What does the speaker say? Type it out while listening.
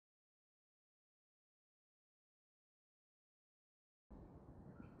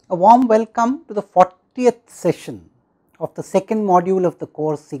A warm welcome to the 40th session of the second module of the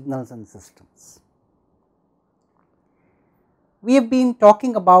course Signals and Systems. We have been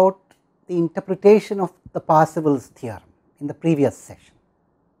talking about the interpretation of the Parsifal's theorem in the previous session,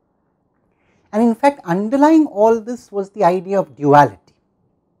 and in fact underlying all this was the idea of duality.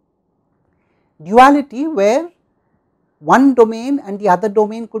 Duality where one domain and the other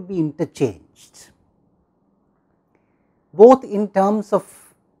domain could be interchanged, both in terms of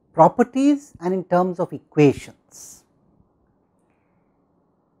properties and in terms of equations.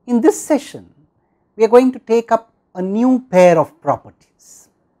 In this session, we are going to take up a new pair of properties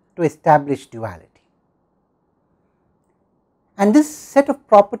to establish duality. And this set of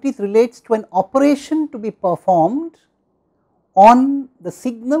properties relates to an operation to be performed on the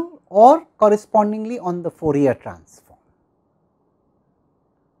signal or correspondingly on the Fourier transform.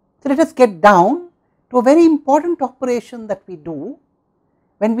 So, let us get down to a very important operation that we do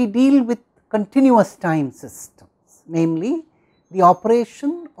when we deal with continuous time systems, namely the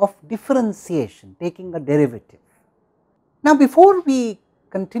operation of differentiation, taking a derivative. Now, before we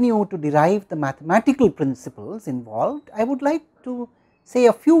continue to derive the mathematical principles involved, I would like to say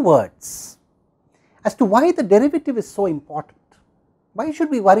a few words as to why the derivative is so important. Why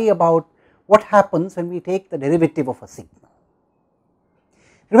should we worry about what happens when we take the derivative of a signal?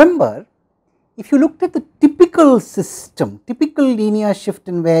 Remember, if you looked at the typical system, typical linear shift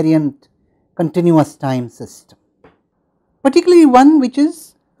invariant continuous time system, particularly one which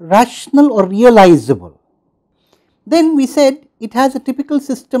is rational or realizable, then we said it has a typical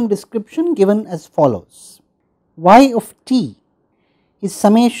system description given as follows: y of t is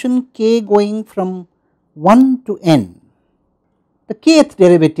summation k going from 1 to n, the kth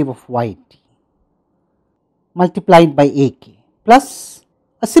derivative of yt multiplied by ak, plus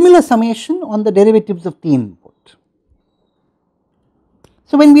a similar summation on the derivatives of the input.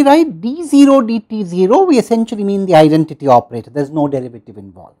 So, when we write d0 dt0, we essentially mean the identity operator, there is no derivative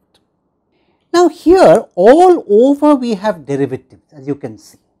involved. Now, here all over we have derivatives, as you can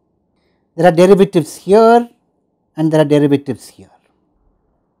see. There are derivatives here and there are derivatives here.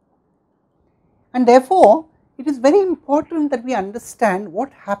 And therefore, it is very important that we understand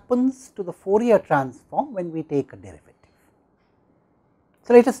what happens to the Fourier transform when we take a derivative.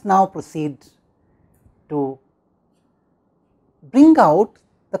 So, let us now proceed to bring out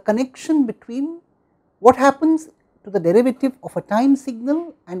the connection between what happens to the derivative of a time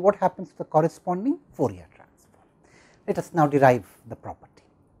signal and what happens to the corresponding Fourier transform. Let us now derive the property.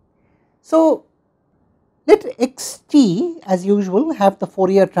 So, let x t as usual have the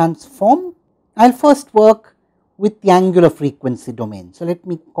Fourier transform. I will first work with the angular frequency domain. So, let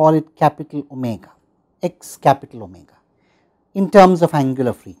me call it capital omega, x capital omega, in terms of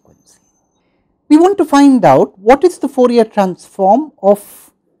angular frequency. We want to find out what is the Fourier transform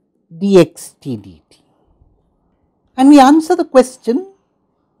of dx t dt, and we answer the question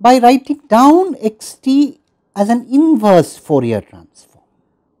by writing down x t as an inverse Fourier transform.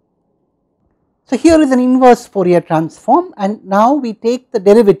 So, here is an inverse Fourier transform, and now we take the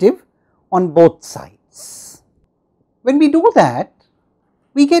derivative on both sides. When we do that,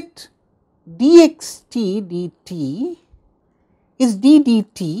 we get dx t dt is d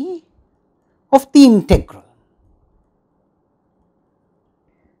dt of the integral.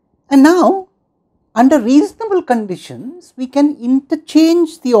 And now, under reasonable conditions, we can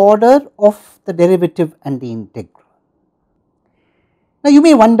interchange the order of the derivative and the integral. Now, you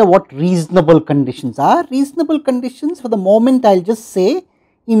may wonder what reasonable conditions are. Reasonable conditions, for the moment I will just say,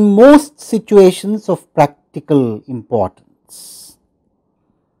 in most situations of practical importance.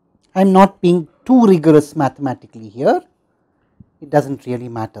 I am not being too rigorous mathematically here. It does not really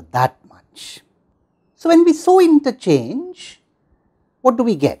matter that much. So, when we so interchange, what do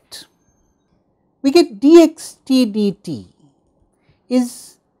we get? We get dx t dt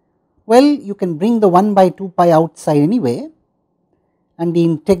is, well, you can bring the 1 by 2 pi outside anyway, and the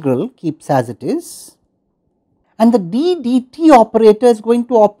integral keeps as it is, and the d dt operator is going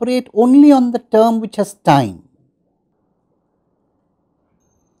to operate only on the term which has time,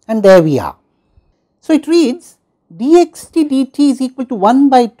 and there we are. So, it reads dx t dt is equal to 1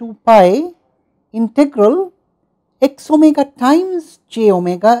 by 2 pi integral x omega times j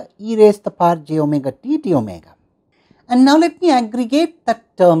omega e raised to the power j omega t d omega. And now, let me aggregate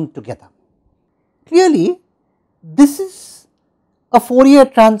that term together. Clearly, this is a Fourier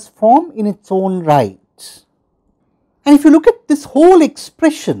transform in its own right. And if you look at this whole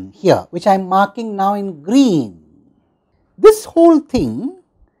expression here, which I am marking now in green, this whole thing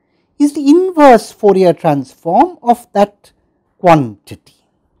is the inverse Fourier transform of that quantity.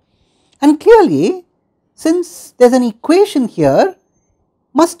 And clearly, since there is an equation here,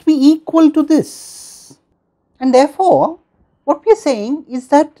 must be equal to this, and therefore, what we are saying is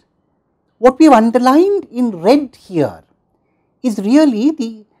that what we have underlined in red here is really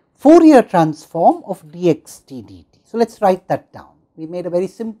the Fourier transform of dx t dt. So, let us write that down. We made a very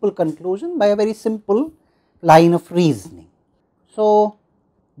simple conclusion by a very simple line of reasoning. So,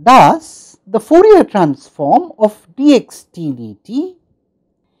 thus the Fourier transform of dx t dt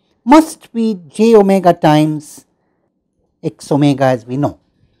must be j omega times x omega, as we know.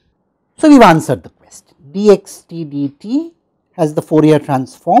 So, we have answered the question. Dx t dt has the Fourier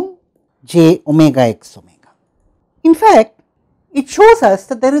transform j omega x omega. In fact, it shows us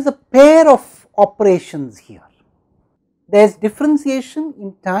that there is a pair of operations here. There is differentiation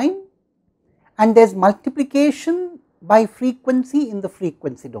in time and there is multiplication by frequency in the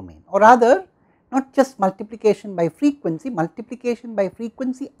frequency domain, or rather not just multiplication by frequency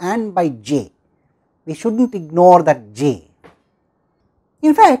and by j. We should not ignore that j.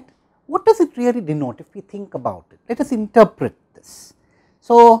 In fact, what does it really denote if we think about it? Let us interpret this.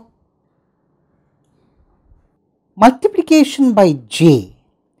 So, multiplication by j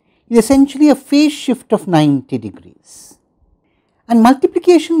is essentially a phase shift of 90 degrees, and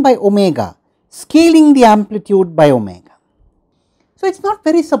multiplication by omega, scaling the amplitude by omega. So, it is not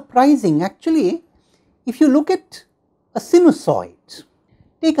very surprising actually. If you look at a sinusoid,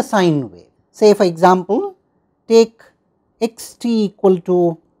 take a sine wave, say for example, take x t equal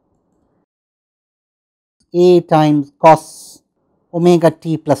to a times cos omega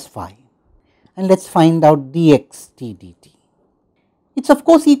t plus phi, and let us find out dx t dt. It is of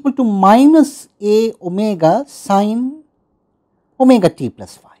course equal to minus a omega sine omega t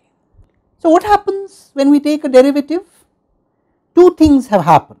plus phi. So, what happens when we take a derivative? Two things have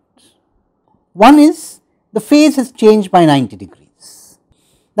happened. One is the phase has changed by 90 degrees.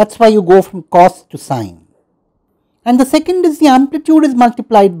 That is why you go from cos to sine. And the second is the amplitude is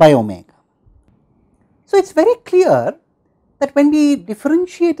multiplied by omega. So, it is very clear that when we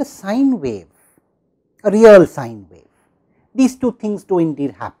differentiate a sine wave, a real sine wave, these two things do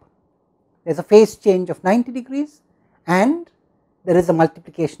indeed happen. There is a phase change of 90 degrees and there is a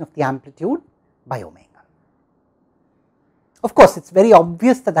multiplication of the amplitude by omega. Of course, it is very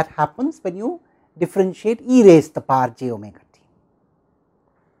obvious that that happens when you differentiate e raised to the power j omega t.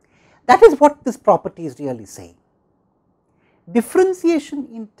 That is what this property is really saying. Differentiation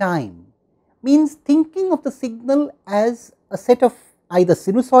in time means thinking of the signal as a set of either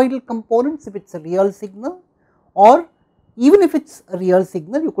sinusoidal components if it is a real signal, or even if it is a real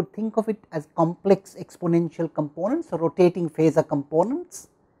signal you could think of it as complex exponential components or rotating phasor components.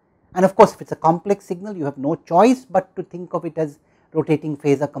 And of course, if it is a complex signal you have no choice but to think of it as rotating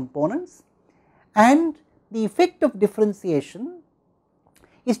phasor components. And the effect of differentiation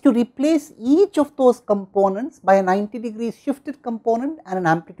is to replace each of those components by a 90 degrees shifted component and an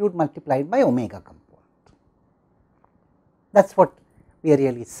amplitude multiplied by omega component. That is what we are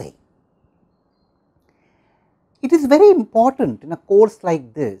really saying. It is very important in a course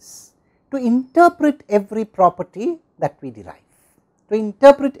like this to interpret every property that we derive, to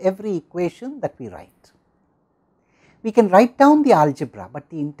interpret every equation that we write. We can write down the algebra, but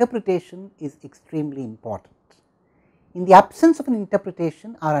the interpretation is extremely important. In the absence of an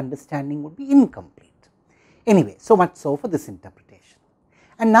interpretation, our understanding would be incomplete. Anyway, so much so for this interpretation.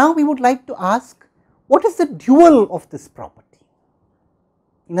 And now we would like to ask, what is the dual of this property?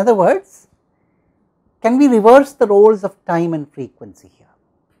 In other words, can we reverse the roles of time and frequency here?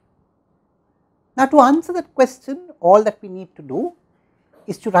 Now, to answer that question, all that we need to do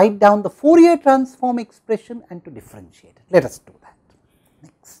is to write down the Fourier transform expression and to differentiate it. Let us do that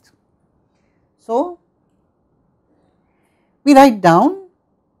next. So, we write down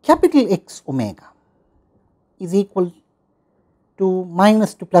capital X omega is equal to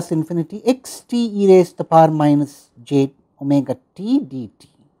minus to plus infinity x t e raised to the power minus j omega t dt.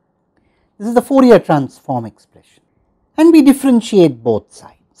 This is the Fourier transform expression, and we differentiate both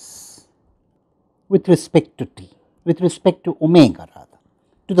sides with respect to t, with respect to omega rather,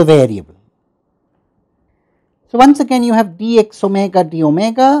 to the variable. So, once again you have dx omega d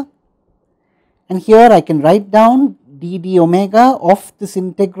omega, and here I can write down d omega of this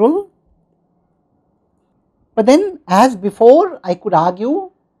integral, but then as before I could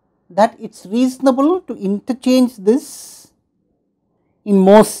argue that it is reasonable to interchange this in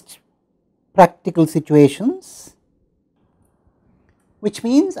most practical situations, which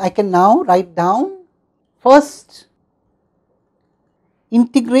means I can now write down first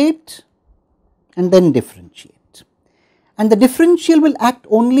integrate and then differentiate, and the differential will act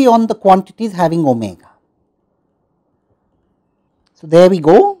only on the quantities having omega. So, there we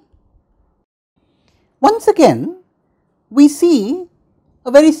go. Once again we see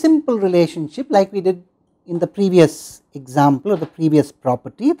a very simple relationship like we did in the previous example or the previous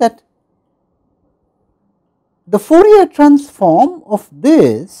property, that the Fourier transform of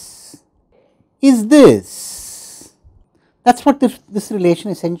this is this. That is what this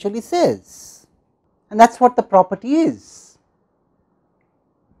relation essentially says, and that is what the property is.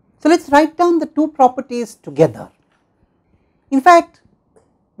 So, let us write down the two properties together. In fact,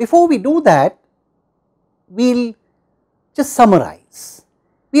 before we do that, we will just summarize.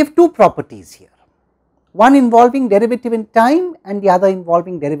 We have two properties here, one involving derivative in time and the other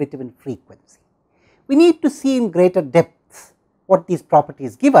involving derivative in frequency. We need to see in greater depth what these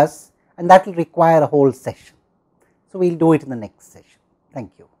properties give us, and that will require a whole session. So, we will do it in the next session.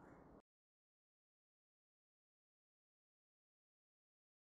 Thank you.